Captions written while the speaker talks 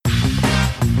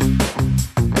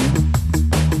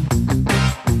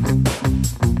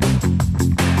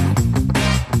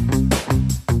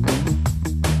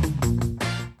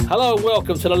Hello and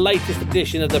welcome to the latest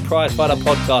edition of the Prizefighter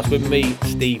Podcast with me,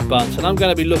 Steve Bunce. And I'm going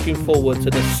to be looking forward to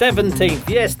the 17th,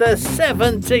 yes, the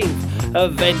 17th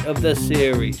event of the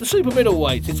series. The Super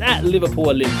Middleweights. It's at Liverpool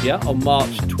Olympia on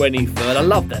March 23rd. I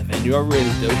love that venue, I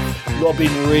really do.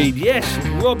 Robin Reid, yes,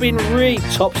 Robin Reid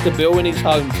tops the bill in his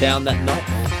hometown that night.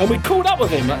 And we caught up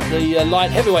with him at the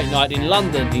light heavyweight night in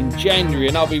London in January,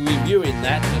 and I'll be reviewing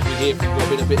that as we hear from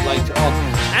Robin a bit later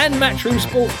on. And Matchroom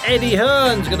Sport's Eddie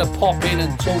Hearn's going to pop in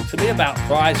and talk to me about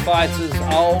Prizefighters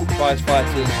old,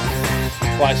 Prizefighters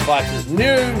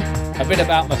new, a bit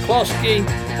about McCloskey,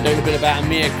 a little bit about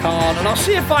Amir Khan, and I'll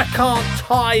see if I can't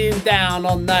tie him down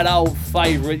on that old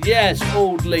favourite, yes,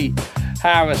 Audley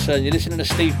Harrison. You're listening to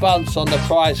Steve Bunce on the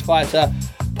Prizefighter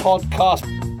Podcast.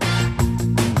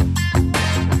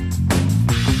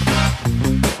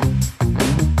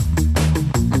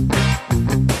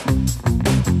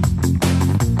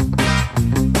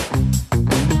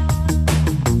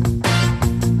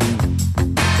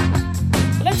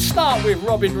 With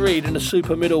Robin Reid and the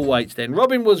super middleweights then.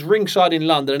 Robin was ringside in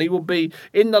London and he will be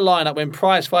in the lineup when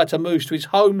Prizefighter moves to his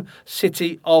home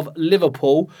city of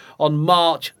Liverpool on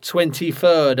March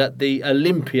 23rd at the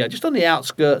Olympia, just on the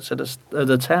outskirts of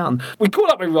the town. We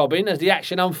caught up with Robin as the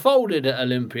action unfolded at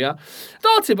Olympia.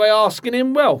 Started by asking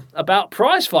him, about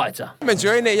Prizefighter. I'm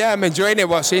enjoying it, yeah. I'm enjoying it,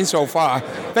 what I've seen so far.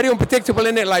 Very unpredictable,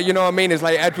 isn't it? Like, you know what I mean? It's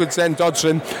like Edwards and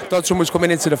Dodson. Dodson was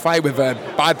coming into the fight with a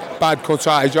bad cut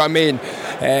eyes, you know what I mean?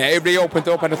 It really opened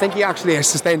up, and I think he actually has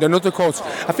sustained another cut.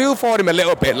 I feel for him a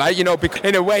little bit, like, you know,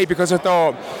 in a way, because I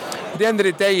thought at the end of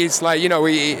the day, it's like, you know,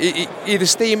 he either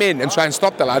steam in and try and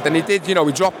stop the lad, and he did, you know,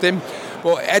 he dropped him.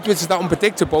 But Edwards is not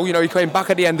unpredictable, you know, he came back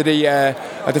at the end of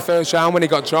the first round when he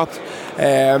got dropped,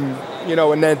 you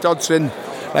know, and then Dodson,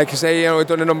 like I say, you know,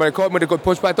 done a number of caught with a good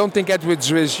punch, but I don't think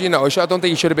Edwards was, you know, I don't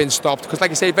think he should have been stopped, because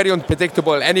like I say, very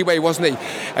unpredictable anyway, wasn't he?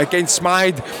 Against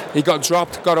Smythe, he got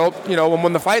dropped, got up, you know, and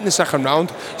won the fight in the second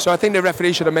round. So I think the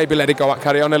referee should have maybe let it go,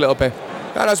 carry on a little bit.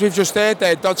 And as we've just heard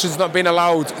there, Dodson's not been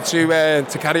allowed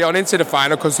to carry on into the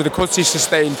final because of the cuts he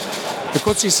sustained. The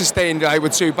cuts he sustained were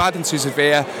too bad and too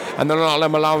severe, and they're not letting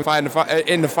him allow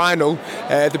in the final.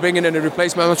 They're bringing in a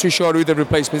replacement. I'm not too sure who the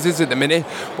replacement is at the minute.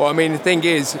 But I mean, the thing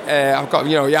is, I've got,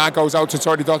 you know, yard goes out to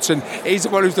Tony Dodson. He's the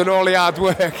one who's done all the hard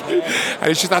work, and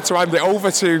he's just had to hand it over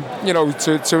to, you know,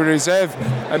 to a reserve.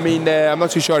 I mean, I'm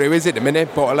not too sure who is at the minute,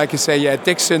 but like I say,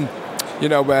 Dixon. You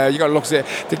know, you got to look at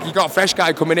it. You got a fresh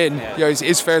guy coming in. You know, it's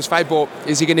his first fight, but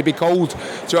is he going to be cold? Do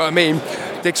you know what I mean?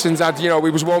 Dixon's had, you know,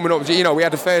 he was warming up. You know, we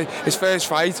had his first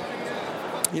fight.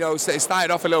 You know, it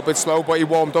started off a little bit slow, but he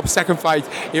warmed up. Second fight,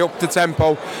 he upped the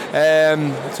tempo.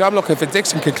 So I'm looking for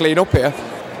Dixon can clean up here.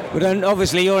 Well, then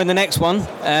obviously you're in the next one,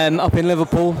 up in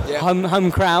Liverpool, yeah.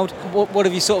 home crowd. What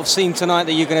have you sort of seen tonight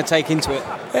that you're going to take into it?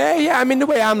 Yeah, I mean, the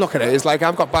way I'm looking at it is like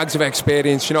I've got bags of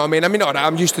experience, you know what I mean?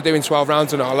 I'm used to doing 12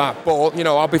 rounds and all that, but, you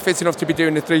know, I'll be fit enough to be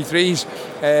doing the 3-3s.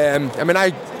 I mean,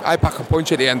 I pack a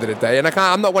punch at the end of the day, and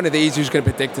I'm not one of these who's going to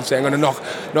predict and say I'm going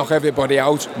to knock everybody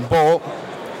out, but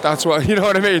that's what, you know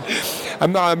what I mean?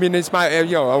 I'm not, I mean, it's my,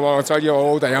 you know, I won't tell you how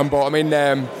old I am, but I mean,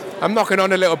 I'm knocking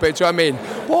on a little bit, do you know what I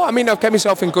mean? Well, I mean, I've kept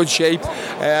myself in good shape.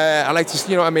 I like to,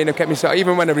 you know what I mean, I've kept myself,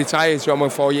 even when I retired, you know,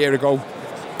 4 years ago,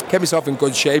 kept myself in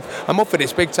good shape. I'm up for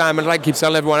this big time, and like I keep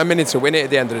telling everyone, I'm in it to win it at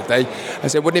the end of the day. I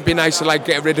said, wouldn't it be nice to like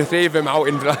get rid of 3 of them out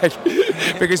in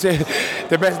like, because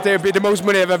they'd be the most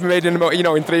money I've ever made in, you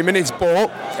know, in 3 minutes.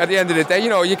 But at the end of the day, you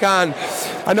know, you can't.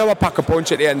 I know I pack a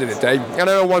punch at the end of the day, and I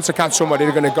know once I catch somebody,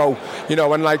 they're going to go, you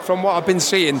know, and like from what I've been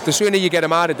seeing, the sooner you get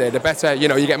them out of there, the better. You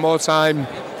know, you get more time,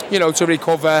 you know, to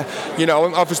recover. You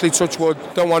know, obviously touch wood,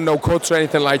 don't want no cuts or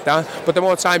anything like that. But the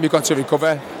more time you've got to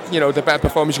recover, you know, the better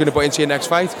performance you're going to put into your next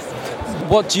fight.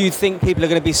 What do you think people are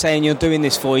going to be saying you're doing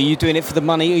this for? Are you doing it for the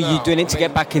money? Are you doing it to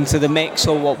get back into the mix,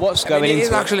 or what? What's going into it?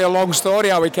 It's actually a long story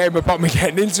how it came about me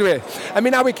getting into it. I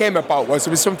mean, how it came about was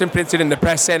there was something printed in the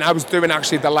press saying I was doing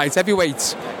actually the light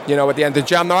heavyweights, you know, at the end of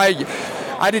Jan. Now,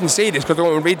 I didn't see this because I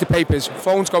don't read the papers.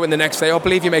 Phones go in the next day, I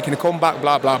believe you're making a comeback,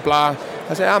 blah, blah, blah.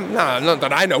 I said, nah, not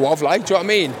that I know of, like, do you know what I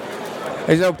mean?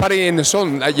 There's no Paddy in the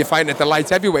Sun you're fighting at the light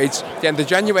heavyweights at the end of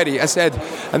January. I said,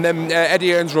 and then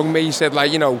Eddie Hearn rung me. He said,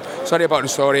 like, you know, sorry about the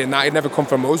story and that, it never come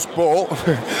from us, but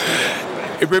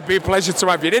it would be a pleasure to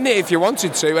have you in it if you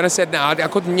wanted to. And I said, nah, I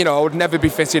couldn't, you know, I would never be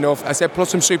fit enough. I said,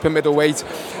 plus some super middleweight.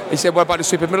 He said, what about the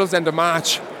super middles end of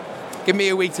March? Give me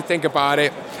a week to think about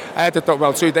it. I had to thought,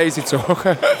 well, 2 days it took.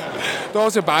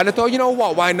 Those are bad. I thought, you know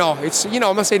what, why not? It's, you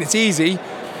know, I'm not saying it's easy.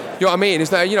 You know what I mean?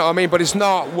 It's not, you know what I mean? But it's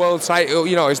not world title,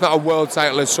 you know, it's not a world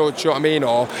title as such, you know what I mean?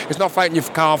 Or it's not fighting your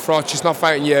Carl Froch, it's not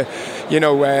fighting your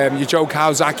Joe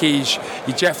Kawasakis,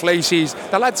 your Jeff Lacey's.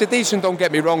 The lads are decent, don't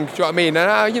get me wrong, do you know what I mean? And,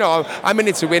 I'm in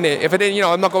it to win it. If I didn't,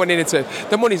 I'm not going in it to...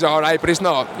 The money's all right, but it's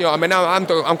not. You know what I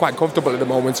mean? I'm quite comfortable at the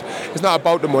moment. It's not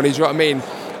about the money, do you know what I mean?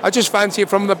 I just fancy it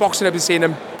from the boxing I've been seeing.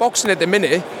 And boxing at the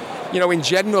minute, in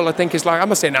general, I think it's like... I'm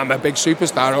not saying I'm a big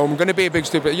superstar, or I'm going to be a big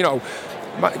superstar,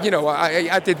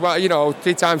 I did well,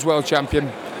 3 times world champion.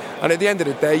 And at the end of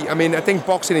the day, I mean, I think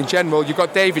boxing in general, you've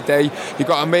got David Day, you've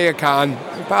got Amir Khan.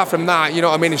 Apart from that, you know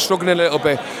what I mean, he's struggling a little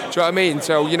bit. Do you know what I mean?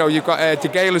 So, you've got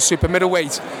DeGale super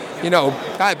middleweight.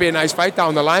 That'd be a nice fight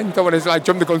down the line. Don't want to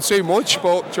jump the gun too much,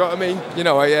 but do you know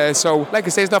what I mean? So, like I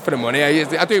say, it's not for the money.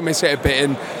 I do miss it a bit,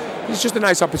 and it's just a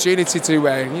nice opportunity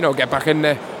to, get back in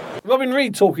there. Robin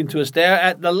Reid talking to us there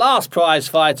at the last prize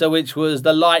fighter, which was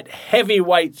the light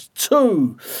heavyweights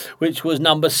 2, which was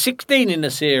number 16 in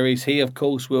the series. He, of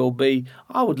course, will be,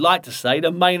 I would like to say,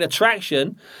 the main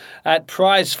attraction at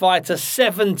prize fighter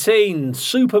 17,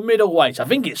 super middleweights. I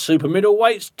think it's super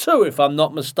middleweights 2, if I'm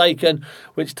not mistaken,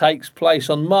 which takes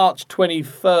place on March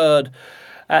 23rd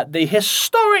at the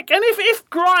historic, and if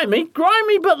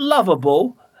grimy but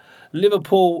lovable,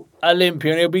 Liverpool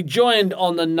Olympia. And he'll be joined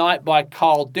on the night by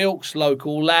Carl Dilks,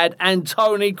 local lad, and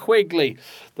Tony Quigley,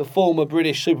 the former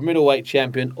British super middleweight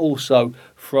champion, also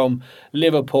from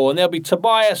Liverpool. And there'll be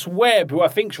Tobias Webb, who I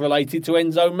think's related to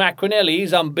Enzo Macronelli.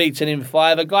 He's unbeaten in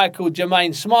 5. A guy called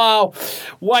Jermaine Smile,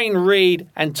 Wayne Reid,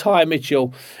 and Ty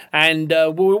Mitchell. And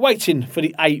we're waiting for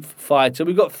the 8th fighter.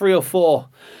 We've got 3 or 4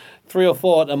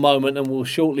 at the moment, and we'll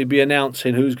shortly be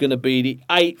announcing who's going to be the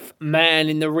 8th man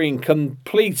in the ring,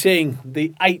 completing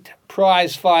the 8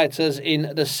 prize fighters in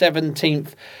the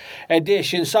 17th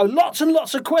edition. So lots and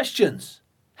lots of questions.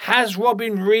 Has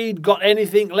Robin Reid got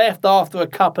anything left after a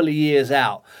couple of years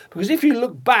out? Because if you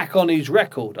look back on his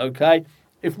record, okay,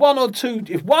 if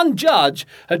one judge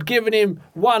had given him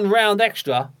 1 round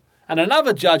extra, and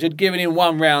another judge had given him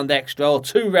 1 round extra or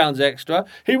 2 rounds extra,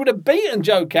 he would have beaten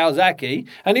Joe Kawasaki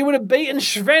and he would have beaten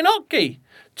Sven Ottke.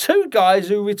 2 guys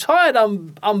who retired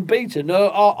unbeaten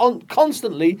are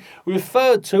constantly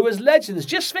referred to as legends.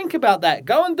 Just think about that.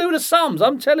 Go and do the sums.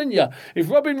 I'm telling you, if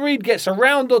Robin Reid gets a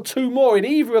round or 2 more in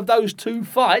either of those 2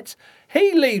 fights,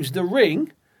 he leaves the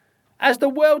ring as the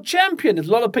world champion. There's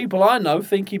a lot of people I know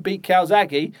think he beat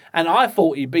Kawasaki, and I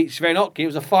thought he beat Sven Ottke. It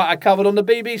was a fight I covered on the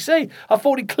BBC. I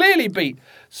thought he clearly beat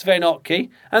Sven Ottke.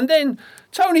 And then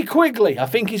Tony Quigley, I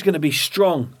think he's going to be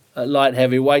strong at light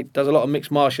heavyweight. Does a lot of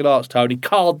mixed martial arts, Tony.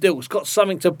 Carl Dilks got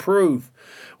something to prove.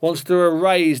 Wants to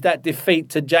erase that defeat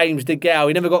to James DeGale.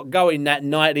 He never got going that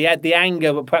night. He had the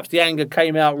anger, but perhaps the anger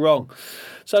came out wrong.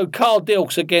 So Carl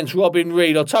Dilks against Robin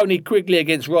Reid, or Tony Quigley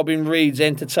against Robin Reid's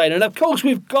entertainer. And of course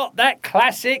we've got that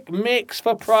classic mix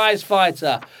for prize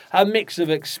fighter. A mix of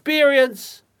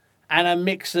experience and a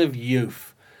mix of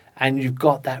youth. And you've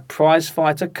got that prize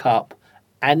fighter cup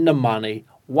and the money.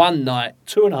 1 night,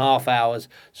 2.5 hours.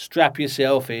 Strap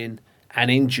yourself in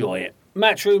and enjoy it.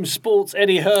 Matchroom Sport's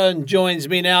Eddie Hearn joins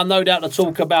me now, no doubt to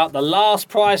talk about the last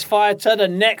prize fighter, the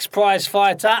next prize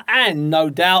fighter, and no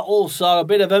doubt also a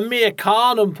bit of Amir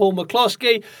Khan and Paul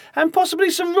McCloskey, and possibly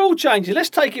some rule changes. Let's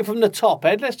take it from the top,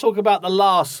 Ed. Let's talk about the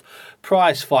last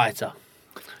prize fighter.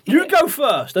 You go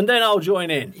first, and then I'll join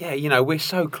in. Yeah, we're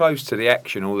so close to the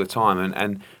action all the time,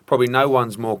 and probably no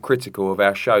one's more critical of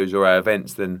our shows or our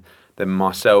events than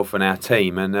myself and our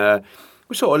team, and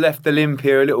we sort of left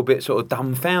Olympia a little bit sort of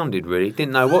dumbfounded, really.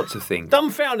 Didn't know what to think.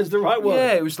 Dumbfounded is the right word.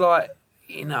 Yeah, it was like,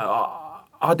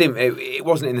 I didn't. It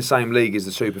wasn't in the same league as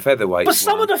the super featherweight. But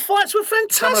some of the fights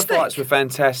were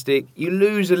fantastic. You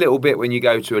lose a little bit when you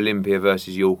go to Olympia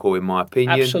versus York, in my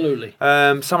opinion. Absolutely.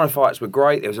 Some of the fights were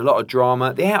great. There was a lot of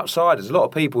drama. The outsiders, a lot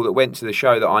of people that went to the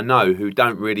show that I know who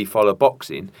don't really follow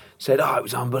boxing, said, it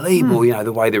was unbelievable,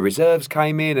 the way the reserves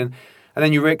came in, and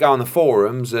then you go on the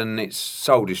forums and it's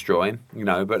soul destroying,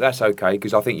 but that's okay,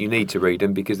 because I think you need to read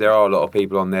them, because there are a lot of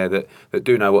people on there that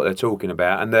do know what they're talking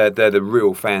about, and they're the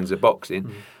real fans of boxing,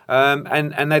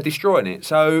 and they're destroying it.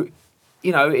 So,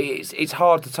 it's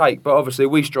hard to take, but obviously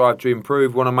we strive to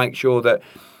improve, want to make sure that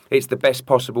it's the best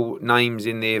possible names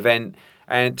in the event,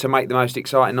 and to make the most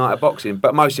exciting night of boxing.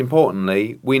 But most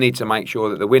importantly, we need to make sure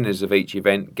that the winners of each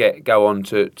event go on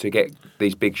to get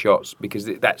these big shots, because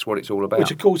that's what it's all about.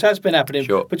 Which, of course, has been happening.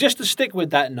 Sure. But just to stick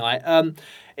with that night,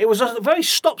 it was a very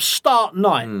stop-start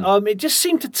night. It just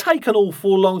seemed to take an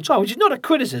awful long time, which is not a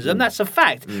criticism, that's a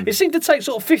fact. It seemed to take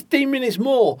sort of 15 minutes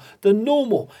more than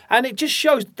normal. And it just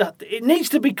shows that it needs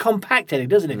to be compacted,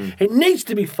 doesn't it? It needs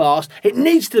to be fast, it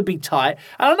needs to be tight.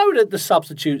 And I know that the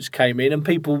substitutes came in and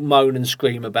people moan and scream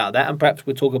scream about that, and perhaps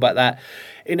we'll talk about that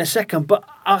in a second. But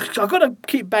I've got to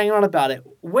keep banging on about it.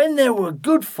 When there were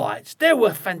good fights, there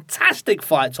were fantastic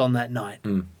fights on that night.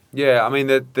 Yeah, I mean,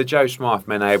 the Joe Smythe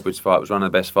Mena Edwards fight was one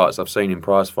of the best fights I've seen in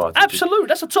prize fights. Absolutely,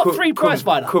 that's a top 3 prize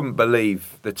fighter. Couldn't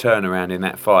believe the turnaround in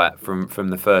that fight from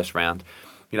the first round.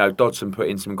 You know, Dodson put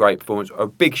in some great performance. A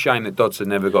big shame that Dodson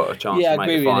never got a chance to make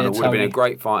the final. It would have been a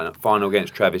great final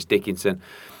against Travis Dickinson.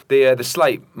 The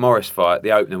Slate Morris fight,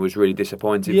 the opener, was really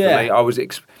disappointing for me. I was,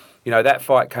 that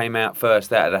fight came out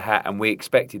first out of the hat, and we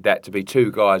expected that to be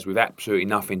 2 guys with absolutely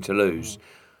nothing to lose.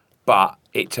 But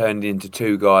it turned into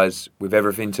 2 guys with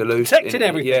everything to lose. Protecting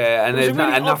everything. Yeah, and there's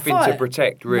nothing to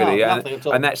protect, really. No, nothing at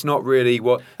all. And that's not really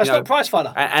what... That's not a prize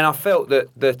fighter. And I felt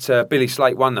that Billy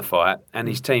Slate won the fight, and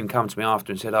his team come to me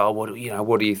after and said,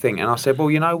 what do you think? And I said,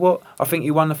 well, you know what? I think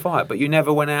you won the fight, but you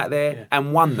never went out there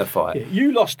and won the fight. Yeah,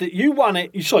 you lost it. You won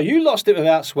it. You lost it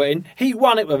without sweating. He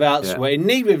won it without sweating.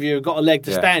 Neither of you have got a leg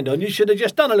to stand on. You should have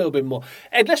just done a little bit more.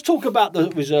 Ed, let's talk about the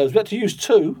reserves. We had to use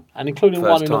 2, and including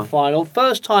one in the final.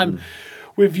 First time...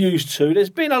 We've used 2. There's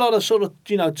been a lot of sort of,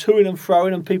 toing and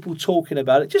froing and people talking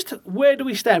about it. Just where do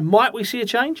we stand? Might we see a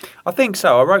change? I think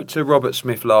so. I wrote to Robert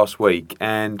Smith last week,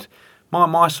 and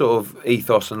my sort of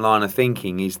ethos and line of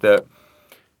thinking is that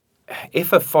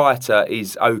if a fighter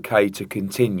is okay to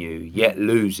continue yet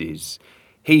loses,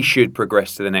 he should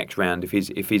progress to the next round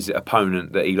if his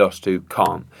opponent that he lost to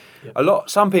can't. Yep.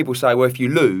 Some people say, well, if you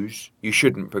lose, you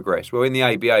shouldn't progress. Well, in the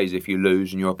ABAs, if you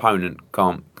lose and your opponent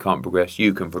can't progress,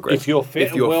 you can progress. If you're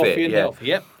fit and wealthy and healthy,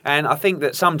 yep. And I think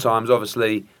that sometimes,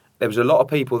 obviously, there was a lot of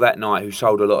people that night who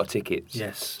sold a lot of tickets.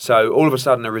 Yes. So all of a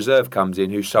sudden a reserve comes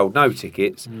in who sold no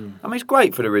tickets. I mean, it's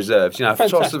great for the reserves.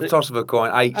 Toss of a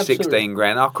coin, 16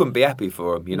 grand. I couldn't be happy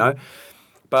for them,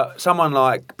 But someone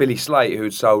like Billy Slate,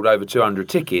 who'd sold over 200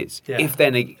 tickets, if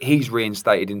then he's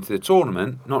reinstated into the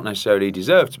tournament, not necessarily he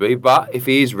deserved to be, but if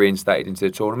he is reinstated into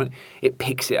the tournament, it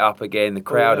picks it up again, the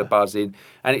crowd are buzzing,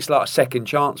 and it's like a second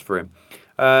chance for him.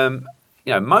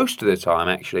 Most of the time,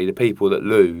 actually, the people that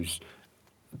lose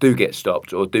do get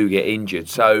stopped or do get injured.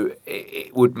 So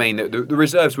it would mean that the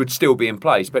reserves would still be in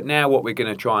place. But now what we're going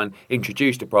to try and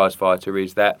introduce to prize fighter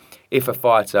is that if a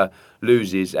fighter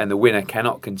loses and the winner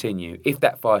cannot continue, if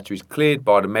that fighter is cleared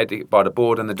by the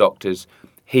board and the doctors,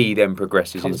 he then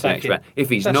progresses into the next round. If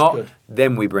he's not,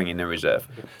 then we bring in the reserve.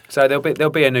 So there'll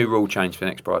be a new rule change for the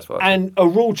next prize fight. And a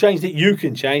rule change that you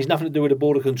can change, nothing to do with the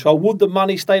border control. Would the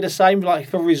money stay the same?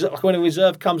 Like when a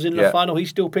reserve comes in the final, he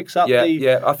still picks up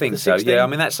I think so. 16? Yeah, I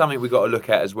mean, that's something we've got to look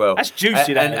at as well. That's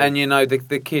juicy, and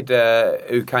the kid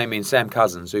who came in, Sam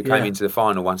Cousins, who came into the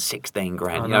final, won 16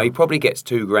 grand. He probably gets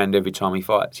 2 grand every time he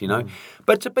fights,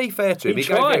 But to be fair to him, he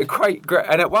gave it a great,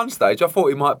 and at one stage I thought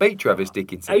he might beat Travis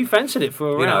Dickinson. He fancied it for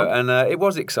a round. And it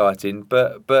was exciting,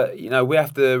 but we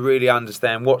have to really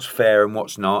understand what's fair and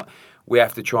what's not. We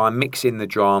have to try and mix in the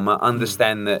drama,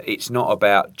 understand that it's not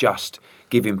about just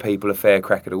giving people a fair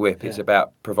crack of the whip. It's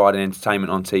about providing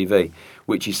entertainment on TV,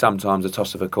 which is sometimes a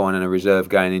toss of a coin and a reserve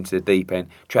going into the deep end.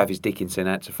 Travis Dickinson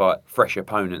had to fight fresh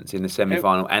opponents in the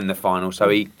semi-final and the final, so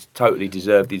he totally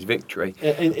deserved his victory.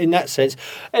 In that sense.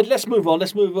 Ed, let's move on.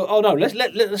 Oh no,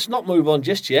 let's not move on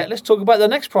just yet. Let's talk about the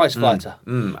next prize fighter.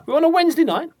 We're on a Wednesday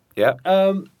night. Yeah.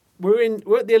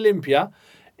 We're at the Olympia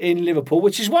in Liverpool,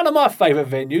 which is one of my favourite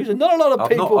venues, and not a lot of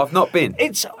people. I've not been.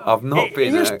 I've not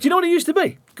been. Do you know what it used to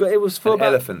be? It was for an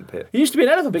elephant pit. It used to be an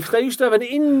elephant pit because they used to have an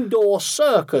indoor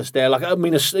circus there.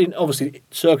 Obviously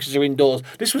circuses are indoors.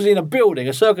 This was in a building,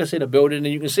 a circus in a building,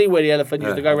 and you can see where the elephant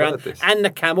used to go around, and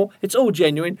the camel. It's all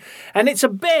genuine, and it's a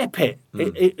bear pit.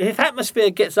 If atmosphere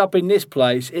gets up in this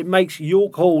place, it makes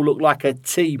York Hall look like a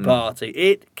tea party.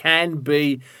 It can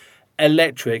be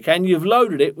electric, and you've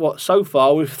loaded it so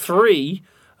far with 3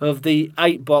 of the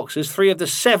 8 boxers, 3 of the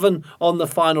 7 on the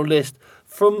final list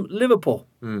from Liverpool.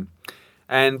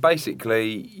 And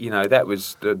basically, that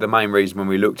was the main reason when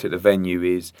we looked at the venue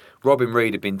is Robin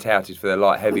Reid had been touted for the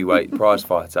light heavyweight prize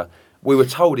fighter. We were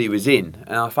told he was in,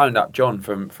 and I phoned up John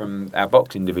from our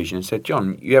boxing division and said,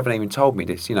 John, you haven't even told me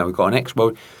this. We've got an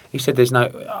ex-world. He said,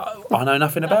 I know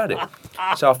nothing about it.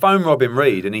 So I phoned Robin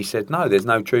Reid, and he said, no, there's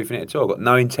no truth in it at all. I've got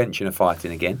no intention of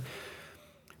fighting again.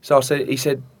 So he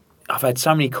said, I've had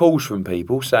so many calls from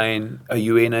people saying, are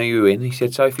you in? He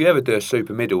said, so if you ever do a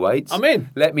super middleweight, I'm in.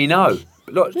 Let me know.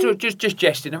 Look, just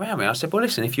jesting around me. I said, well,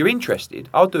 listen, if you're interested,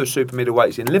 I'll do a super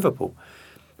middleweights in Liverpool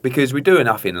because we do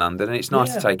enough in London and it's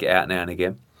nice to take it out now and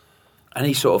again. And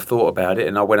he sort of thought about it,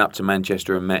 and I went up to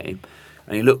Manchester and met him.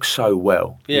 And he looks so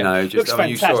well. Yeah. Looks fantastic.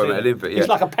 You saw him at Olympia. He's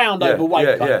like a pound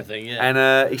overweight kind of thing. Yeah.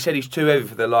 And he said he's too heavy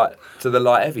for the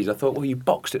light heavies. I thought, well, you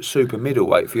boxed at super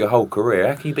middleweight for your whole career.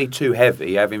 How can you be too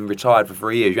heavy, having retired for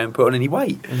 3 years? You haven't put on any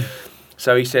weight.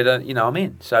 So he said, I'm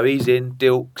in. So he's in,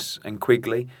 Dilks and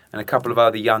Quigley, and a couple of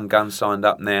other young guns signed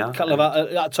up now. A couple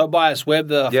of Tobias Webb,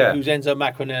 who's Enzo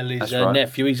Macronelli's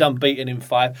nephew. He's unbeaten in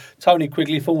 5. Tony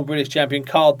Quigley, former British champion.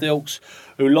 Carl Dilks,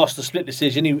 who lost the split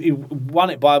decision. He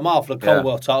won it by a mile for the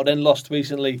Commonwealth title, then lost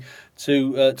recently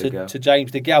to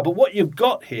James DeGale. But what you've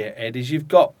got here, Ed, is you've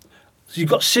got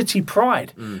city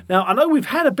pride. Now, I know we've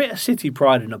had a bit of city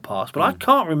pride in the past, but I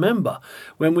can't remember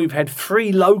when we've had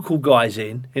 3 local guys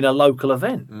in a local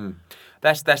event.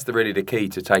 That's really the key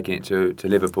to taking it to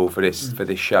Liverpool for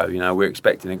this show. We're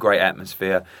expecting a great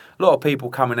atmosphere. A lot of people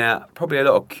coming out, probably a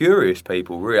lot of curious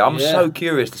people, really. I'm so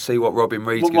curious to see what Robin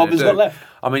Reid's going to do. Got left?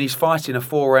 I mean, he's fighting a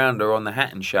 4-rounder on the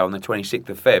Hatton show on the 26th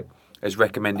of Feb. As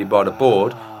recommended by the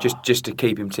board, just to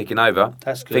keep him ticking over.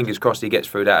 That's good. Fingers crossed he gets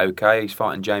through that okay. He's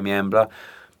fighting Jamie Ambler,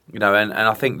 and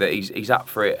I think that he's up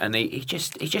for it, and he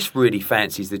just really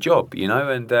fancies the job,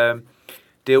 and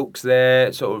Dilks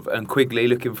there, sort of, and Quigley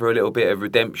looking for a little bit of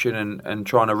redemption and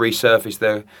trying to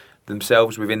resurface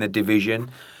themselves within the division.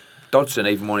 Dodson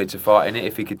even wanted to fight in it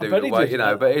if he could do it away,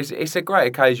 But it's a great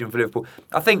occasion for Liverpool.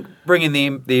 I think bringing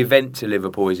the event to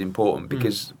Liverpool is important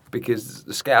because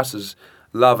the Scousers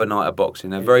love a night of boxing.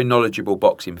 They're very knowledgeable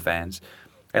boxing fans,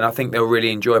 and I think they'll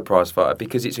really enjoy Prizefighter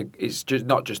because it's just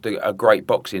not just a great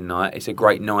boxing night. It's a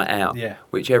great night out,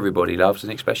 which everybody loves,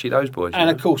 and especially those boys. And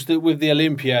of course, with the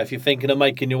Olympia, if you're thinking of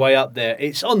making your way up there,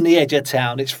 it's on the edge of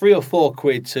town. It's 3 or 4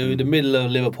 quid to the middle of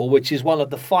Liverpool, which is one of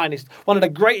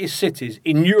the greatest cities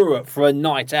in Europe for a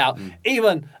night out.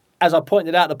 Even as I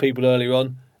pointed out to people earlier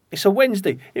on, it's a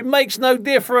Wednesday. It makes no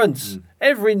difference.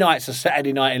 Every night's a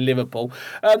Saturday night in Liverpool.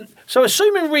 So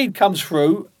assuming Reid comes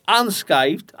through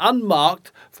unscathed,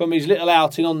 unmarked from his little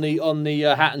outing on the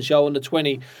Hatton show on the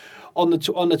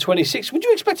 26th, would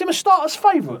you expect him to start as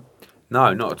favourite?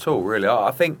 No, not at all, really.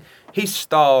 I think his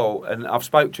style, and I've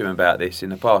spoke to him about this in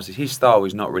the past, his style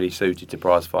is not really suited to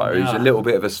Prizefighter. No. He's a little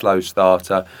bit of a slow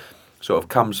starter. Sort of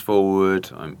comes forward,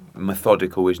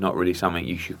 methodical is not really something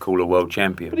you should call a world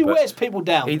champion. But he wears people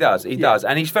down. He does.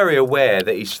 And he's very aware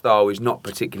that his style is not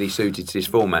particularly suited to this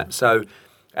format. So,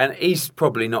 and he's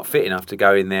probably not fit enough to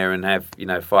go in there and have,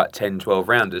 fight 10, 12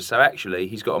 rounders. So actually,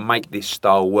 he's got to make this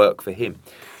style work for him.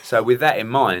 So with that in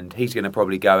mind, he's going to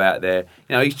probably go out there.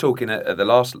 He's talking at the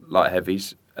last light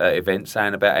heavies event,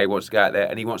 saying about how he wants to go out there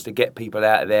and he wants to get people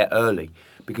out of there early.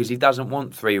 Because he doesn't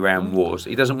want 3-round wars.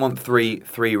 He doesn't want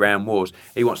three-round wars.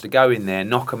 He wants to go in there,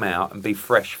 knock them out, and be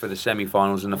fresh for the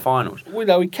semi-finals and the finals.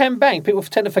 Well, he can bang. People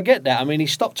tend to forget that. I mean, he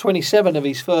stopped 27 of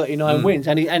his 39 wins,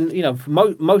 and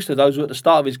most of those were at the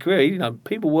start of his career.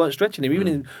 People weren't stretching him, even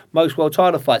in most world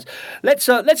title fights. Let's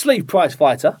leave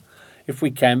Prizefighter, if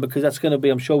we can, because that's going to be.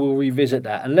 I'm sure we'll revisit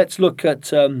that, and let's look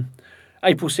at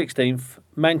April 16th,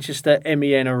 Manchester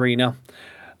MEN Arena.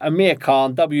 Amir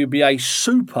Khan, WBA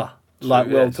super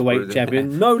welterweight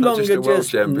champion, no longer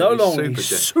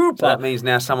just super. So that means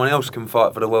now someone else can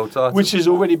fight for the world title, which has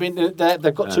already been.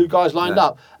 They've got 2 guys lined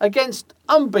up against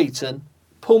unbeaten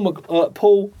Paul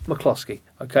McCloskey.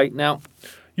 Okay, now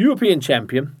European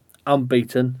champion,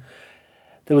 unbeaten.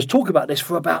 There was talk about this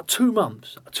for about 2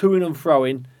 months, to-in and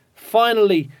fro-in.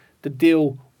 Finally, the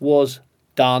deal was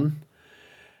done.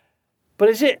 But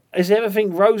is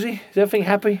everything rosy? Is everything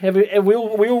happy? Are we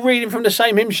all reading from the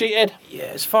same hymn sheet, Ed? Yeah,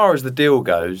 as far as the deal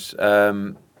goes,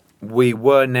 we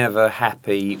were never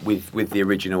happy with the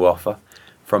original offer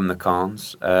from the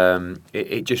Khans.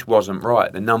 It just wasn't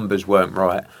right. The numbers weren't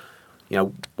right.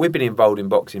 We've been involved in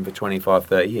boxing for 25,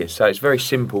 30 years, so it's very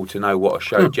simple to know what a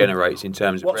show generates in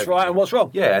terms of what's right and what's wrong.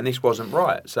 Yeah, and this wasn't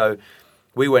right. So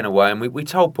we went away and we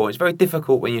told Paul, it's very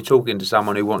difficult when you're talking to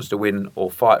someone who wants to win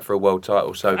or fight for a world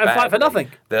title so badly. And fight for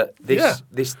nothing. That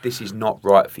this is not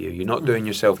right for you. You're not doing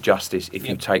yourself justice if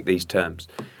you take these terms.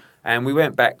 And we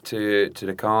went back to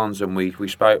the Khans and we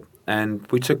spoke and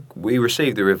we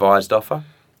received the revised offer.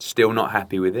 Still not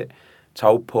happy with it.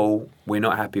 Told Paul we're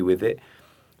not happy with it.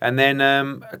 And then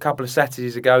a couple of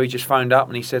Saturdays ago he just phoned up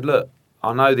and he said, look,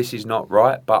 I know this is not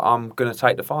right, but I'm going to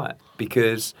take the fight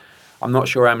because I'm not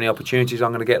sure how many opportunities I'm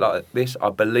going to get like this.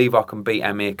 I believe I can beat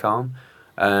Amir Khan.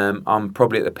 I'm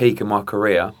probably at the peak of my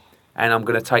career, and I'm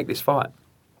going to take this fight.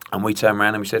 And we turned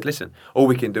around and we said, listen, all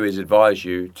we can do is advise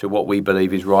you to what we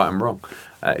believe is right and wrong.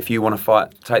 If you want to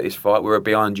take this fight, we're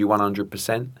behind you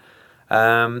 100%.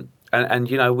 And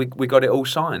we got it all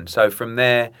signed. So from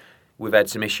there, we've had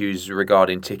some issues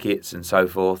regarding tickets and so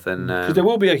forth. And because there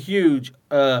will be a huge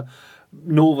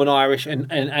Northern Irish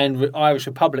and Irish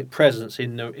Republic presence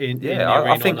in the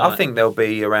arena. I think there'll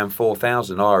be around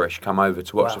 4,000 Irish come over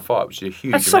to watch the fight, which is a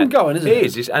huge. That's some going, isn't it?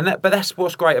 It is, but that's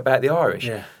what's great about the Irish.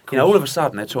 Yeah, all of a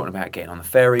sudden they're talking about getting on the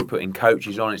ferry, putting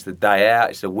coaches on. It's the day out,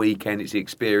 it's the weekend, it's the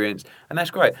experience, and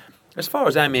that's great. As far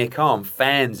as Amir Khan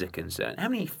fans are concerned, how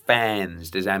many fans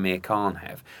does Amir Khan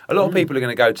have? A lot of people are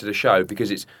going to go to the show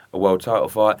because it's a world title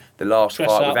fight. The last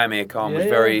fight with Amir Khan was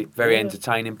very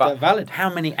entertaining. But valid. How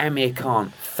many Amir Khan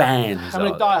fans How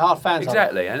many die-hard fans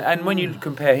Exactly. And when you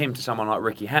compare him to someone like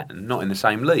Ricky Hatton, not in the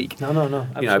same league. No.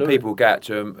 Absolutely. People go out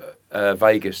to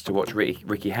Vegas to watch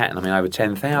Ricky Hatton. I mean, over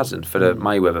 10,000 for the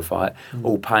Mayweather fight,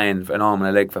 all paying an arm and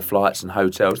a leg for flights and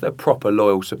hotels. They're proper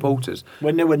loyal supporters.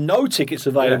 When there were no tickets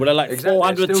available, they're like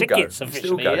 400 tickets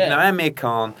officially. Now, Amir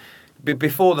Khan,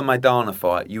 before the Maidana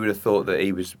fight, you would have thought that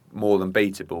he was more than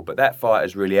beatable, but that fight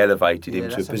has really elevated him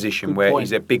to a position where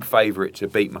he's a big favourite to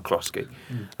beat McCloskey.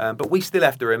 But we still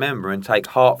have to remember and take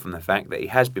heart from the fact that he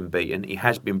has been beaten, he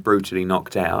has been brutally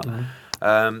knocked out.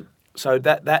 So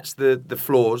that's the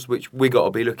flaws which we got to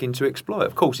be looking to exploit.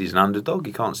 Of course, he's an underdog.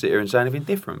 You can't sit here and say anything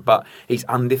different. But he's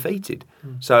undefeated.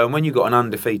 So when you've got an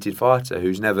undefeated fighter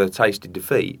who's never tasted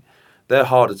defeat, they're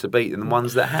harder to beat than the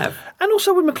ones that have. And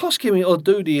also with McCloskey, or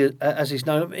Doody as he's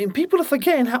known, people are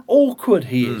forgetting how awkward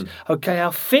he is,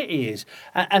 how fit he is,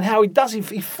 and how he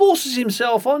forces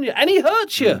himself on you, and he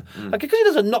hurts you. Because he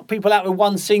doesn't knock people out with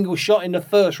one single shot in the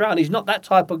first round. He's not that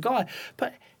type of guy.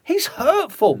 But he's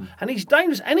hurtful, and he's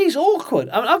dangerous, and he's awkward.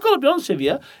 I mean, I've got to be honest with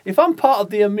you, if I'm part of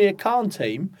the Amir Khan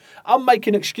team, I'm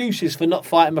making excuses for not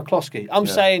fighting McCloskey. I'm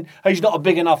saying he's not a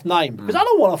big enough name, because I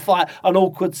don't want to fight an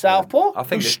awkward southpaw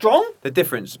who's strong. The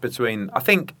difference between... I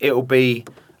think it'll be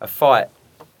a fight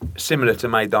similar to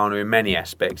Maidana in many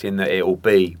aspects, in that it'll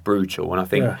be brutal, and I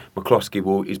think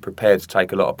McCloskey is prepared to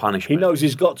take a lot of punishment. He knows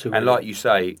he's got to. And like you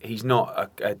say, he's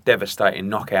not a devastating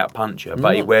knockout puncher,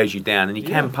 but he wears you down, and he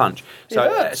can punch.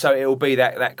 So it'll be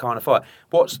that kind of fight.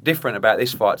 What's different about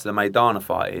this fight to the Maidana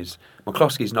fight is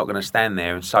McCloskey's not going to stand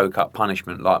there and soak up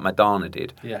punishment like Maidana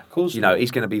did. Yeah, of course.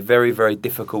 He's going to be very, very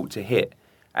difficult to hit.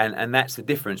 And that's the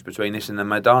difference between this and the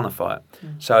Maidana fight.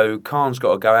 So Khan's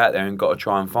got to go out there and got to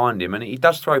try and find him. And he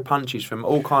does throw punches from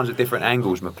all kinds of different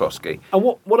angles, McCloskey. And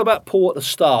what about Paul at the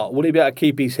start? Will he be able to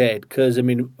keep his head? Because, I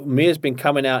mean, Mir's been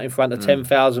coming out in front of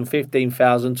 10,000,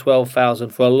 15,000, 12,000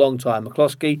 for a long time.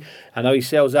 McCloskey, I know he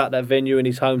sells out that venue in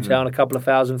his hometown, a couple of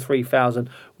thousand, 3,000.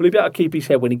 Will he be able to keep his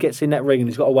head when he gets in that ring and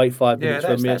he's got to wait 5 minutes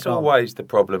for Amir Khan? That's always the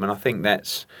problem. And I think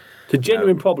that's... It's a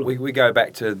genuine problem. We go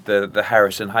back to the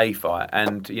Harrison Hay fight,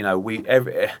 and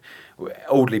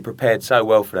Audley prepared so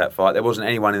well for that fight. There wasn't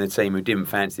anyone in the team who didn't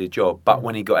fancy the job. But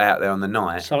when he got out there on the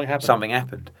night, something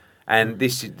happened. And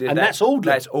that's Audley.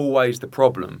 That's always the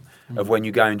problem of when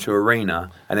you go into an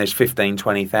arena and there's 15,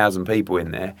 20,000 people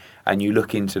in there, and you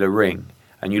look into the ring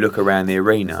and you look around the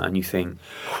arena and you think,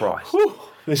 Christ,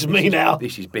 this is me now.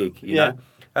 This is big, you know.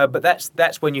 But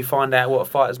that's when you find out what a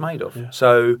fighter's made of.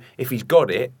 So if he's got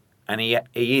it, and he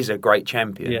is a great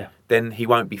champion, then he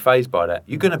won't be fazed by that.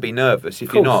 You're going to be nervous.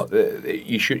 If you're not,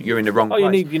 you're in the wrong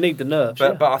place. You need the nerves.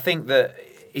 But I think that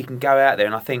he can go out there,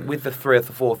 and I think with the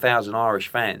 3,000 or 4,000 Irish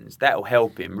fans, that'll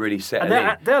help him really settle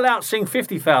in. They'll out-sing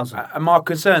 50,000. And my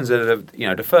concerns are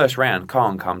the first round,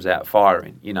 Khan comes out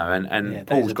firing, and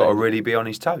Paul's got to really be on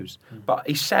his toes. But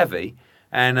he's savvy.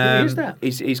 And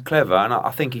he's clever, and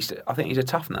I think he's a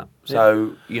tough nut.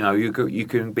 So you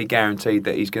can be guaranteed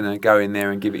that he's going to go in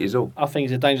there and give it his all. I think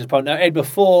he's a dangerous opponent. Now, Ed,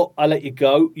 before I let you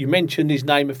go, you mentioned his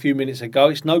name a few minutes ago.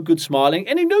 It's no good smiling.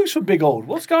 Any news from Big Ald?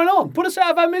 What's going on? Put us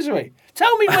out of our misery.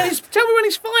 Tell me when he's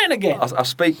fighting again. I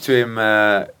speak to him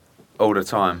all the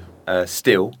time.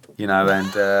 Still, and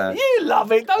you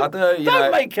love it.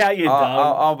 Don't make out you don't.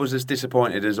 I was as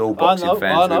disappointed as all boxing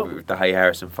fans with the Hay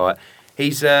Harrison fight.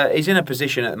 He's in a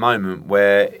position at the moment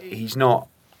where he's not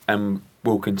and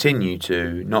will continue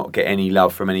to not get any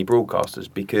love from any broadcasters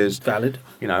because... Valid.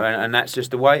 And that's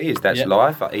just the way it is. That's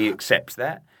life. He accepts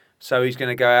that. So he's going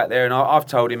to go out there, and I've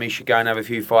told him he should go and have a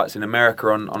few fights in America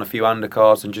on a few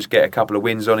undercards and just get a couple of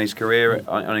wins on his career,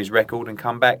 on his record, and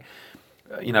come back.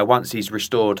 Once he's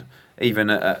restored even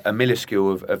a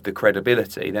minuscule of the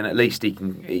credibility, then at least he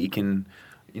can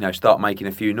start making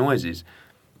a few noises.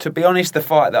 To be honest, the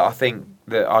fight that I think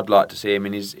that I'd like to see him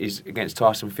in is against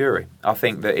Tyson Fury. I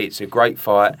think that it's a great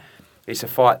fight. It's a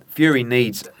fight. Fury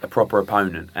needs a proper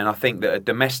opponent, and I think that at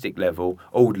domestic level,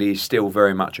 Audley is still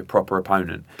very much a proper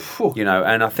opponent.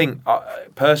 And I think,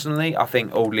 personally, I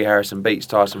think Audley Harrison beats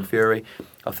Tyson Fury.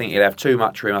 I think he'll have too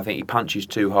much for him. I think he punches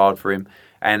too hard for him,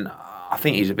 and I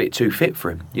think he's a bit too fit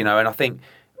for him. And I think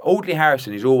Audley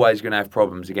Harrison is always going to have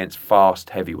problems against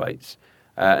fast heavyweights.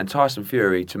 And Tyson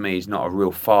Fury, to me, is not a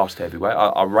real fast heavyweight.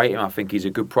 I rate him. I think he's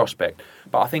a good prospect.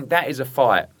 But I think that is a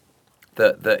fight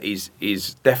that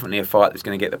is definitely a fight that's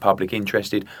going to get the public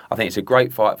interested. I think it's a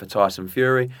great fight for Tyson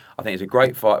Fury. I think it's a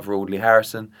great fight for Audley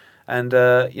Harrison. And,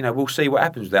 we'll see what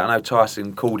happens with that. I know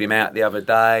Tyson called him out the other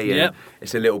day. And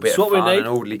it's a little bit of fun. And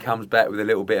Audley comes back with a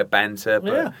little bit of banter.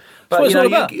 But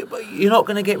you're not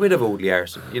going to get rid of Audley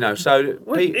Harrison. So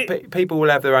people will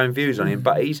have their own views on him.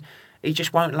 But he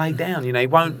just won't lay down. He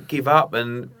won't give up,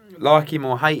 and like him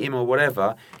or hate him or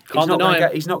whatever, he's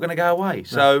not going to go away.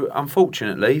 So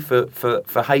unfortunately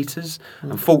for haters,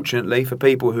 unfortunately for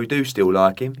people who do still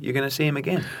like him, you're going to see him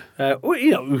again.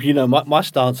 My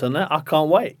stance on that, I can't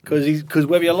wait, because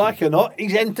whether you like it or not,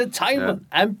 he's entertainment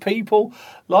and people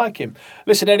like him.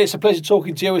 Listen, Eddie, it's a pleasure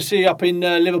talking to you. We'll see you up in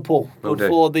Liverpool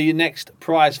for the next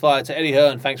prize fight. To Eddie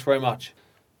Hearn, thanks very much.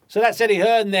 So that's Eddie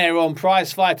Hearn there on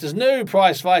Prize Fighters New,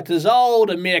 Prize Fighters Old,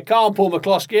 Amir Khan, Paul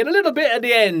McCloskey, and a little bit at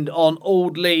the end on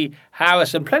Audley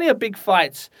Harrison. Plenty of big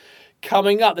fights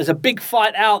coming up. There's a big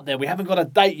fight out there. We haven't got a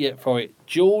date yet for it.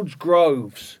 George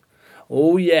Groves.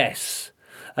 Oh, yes.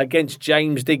 Against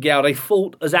James DeGale. They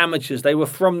fought as amateurs. They were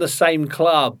from the same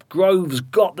club. Groves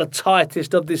got the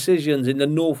tightest of decisions in the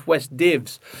Northwest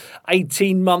Divs.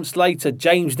 18 months later,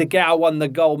 James DeGale won the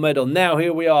gold medal. Now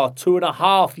here we are,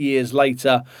 2.5 years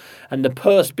later, and the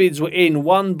purse bids were in,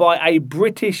 won by a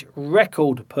British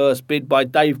record purse bid by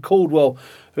Dave Caldwell,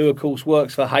 who of course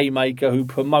works for Haymaker, who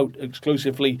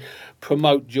exclusively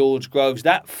promote George Groves.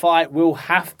 That fight will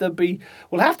have to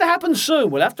happen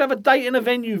soon. We'll have to have a date and a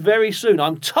venue very soon.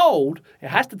 I'm told it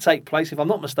has to take place, if I'm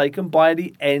not mistaken, by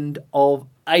the end of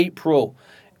April.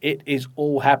 It is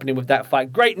all happening with that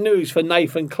fight. Great news for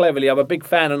Nathan Cleverly. I'm a big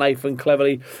fan of Nathan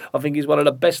Cleverly. I think he's one of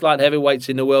the best light heavyweights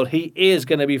in the world. He is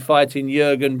going to be fighting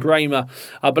Jürgen Bremer.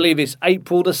 I believe it's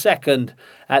April the 2nd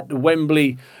at the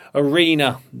Wembley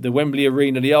Arena,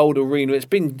 the old arena. It's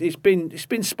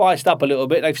been spiced up a little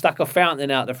bit. They've stuck a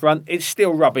fountain out the front. It's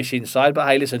still rubbish inside, but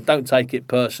hey, listen, don't take it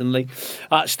personally.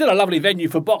 Still a lovely venue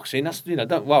for boxing. That's,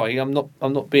 don't worry. I'm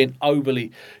not being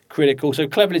overly critical. So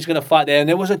Cleverly's going to fight there, and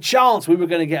there was a chance we were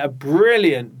going to get a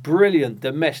brilliant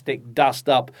domestic dust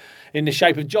up in the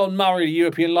shape of John Murray, the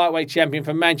European lightweight champion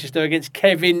from Manchester, against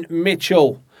Kevin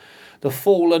Mitchell, the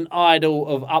fallen idol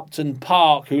of Upton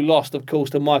Park, who lost, of course,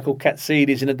 to Michael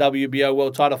Katsidis in a WBO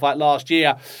world title fight last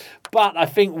year. But I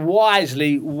think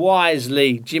wisely,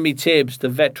 Jimmy Tibbs, the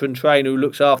veteran trainer who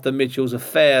looks after Mitchell's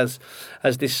affairs,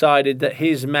 has decided that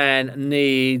his man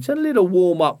needs a little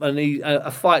warm-up and a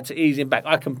fight to ease him back.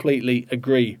 I completely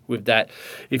agree with that,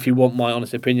 if you want my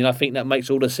honest opinion. I think that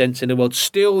makes all the sense in the world.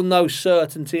 Still no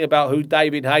certainty about who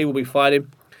David Haye will be fighting.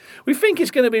 We think it's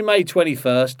going to be May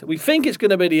 21st. We think it's going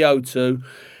to be the O2.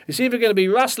 It's either going to be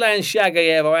Ruslan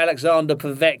Shagayev or Alexander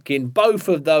Povetkin. Both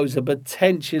of those are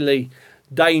potentially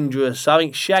dangerous. I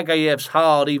think Shagayev's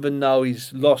hard, even though he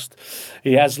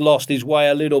has lost his way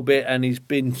a little bit, and he's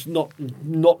been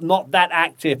not that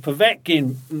active.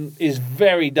 Povetkin is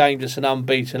very dangerous and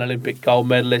unbeaten Olympic gold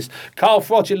medalist. Carl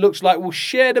Froch, it looks like, will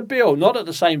share the bill, not at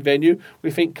the same venue.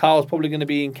 We think Carl's probably going to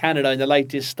be in Canada in the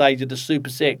latest stage of the Super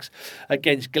 6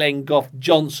 against Glenn Goff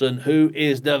Johnson, who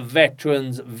is the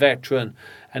veteran's veteran.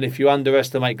 And if you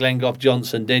underestimate Glenn Goff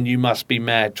Johnson, then you must be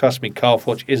mad. Trust me, Carl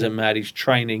Froch isn't mad. He's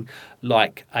training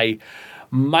like a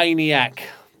maniac.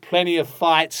 Plenty of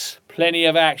fights, plenty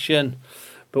of action.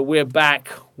 But we're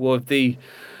back with the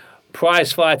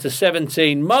Prizefighter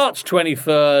 17, March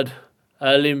 23rd,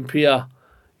 Olympia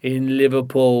in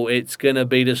Liverpool. It's going to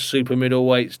be the super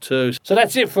middleweights too. So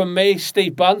that's it from me,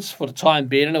 Steve Bunce, for the time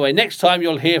being. Anyway, next time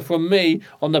you'll hear from me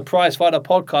on the Prizefighter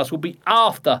Podcast will be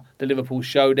after the Liverpool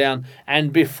showdown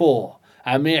and before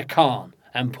Amir Khan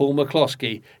and Paul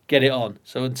McCloskey get it on.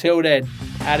 So until then,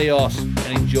 adios and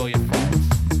enjoy your